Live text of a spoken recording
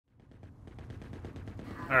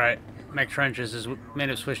Alright, Mech Trenches is made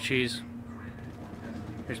of Swiss cheese.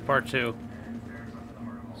 Here's part 2.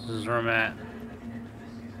 This is where I'm at.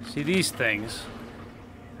 See these things?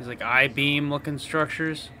 These like I-beam looking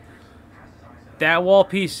structures? That wall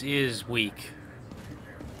piece is weak.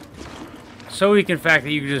 So weak in fact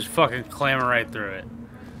that you can just fucking clamber right through it.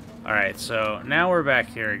 Alright, so now we're back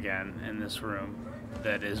here again in this room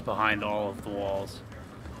that is behind all of the walls.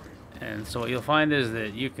 And so what you'll find is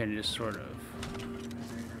that you can just sort of...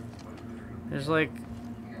 There's like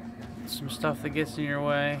some stuff that gets in your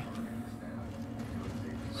way.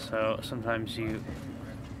 So sometimes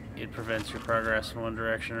it prevents your progress in one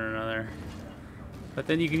direction or another. But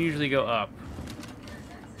then you can usually go up.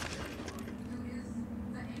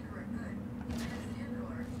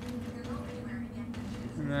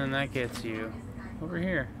 And then that gets you over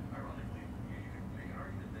here.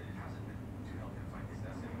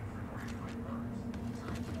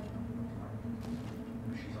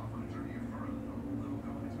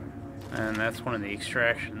 And that's one of the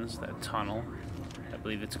extractions, that tunnel. I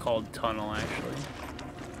believe it's called tunnel, actually.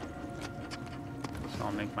 So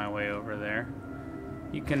I'll make my way over there.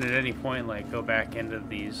 You can at any point, like, go back into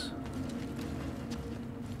these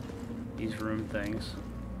room things.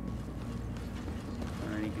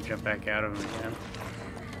 And then you can jump back out of them again.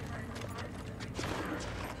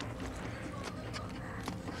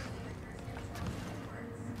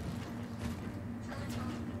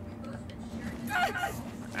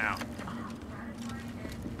 Ow.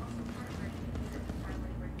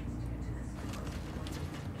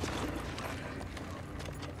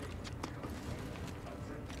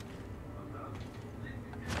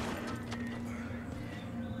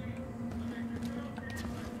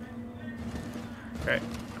 Okay,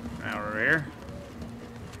 now we're here.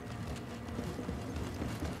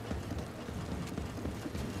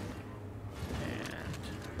 And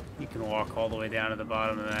you can walk all the way down to the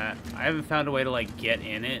bottom of that. I haven't found a way to like get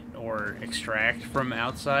in it or extract from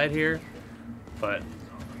outside here, but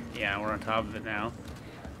yeah, we're on top of it now.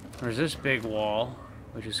 There's this big wall,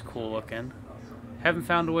 which is cool looking. Haven't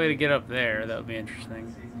found a way to get up there. That would be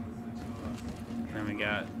interesting. Then we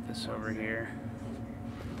got this over here.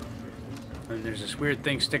 And there's this weird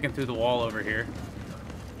thing sticking through the wall over here.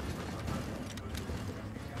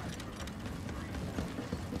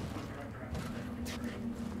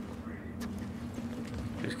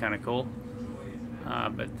 Which is kind of cool.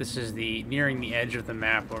 But this is nearing the edge of the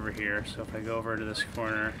map over here. So if I go over to this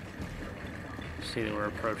corner, see that we're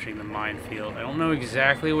approaching the minefield. I don't know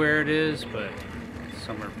exactly where it is, but it's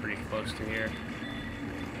somewhere pretty close to here.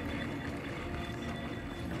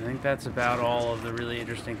 I think that's about all of the really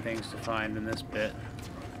interesting things to find in this bit.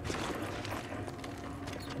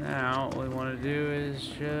 So now, what we want to do is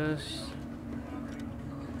just...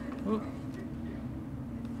 Whoop.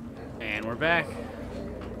 And we're back.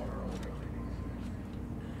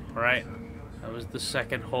 Alright, that was the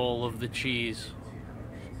second hole of the cheese.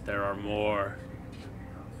 There are more.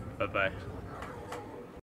 Bye-bye.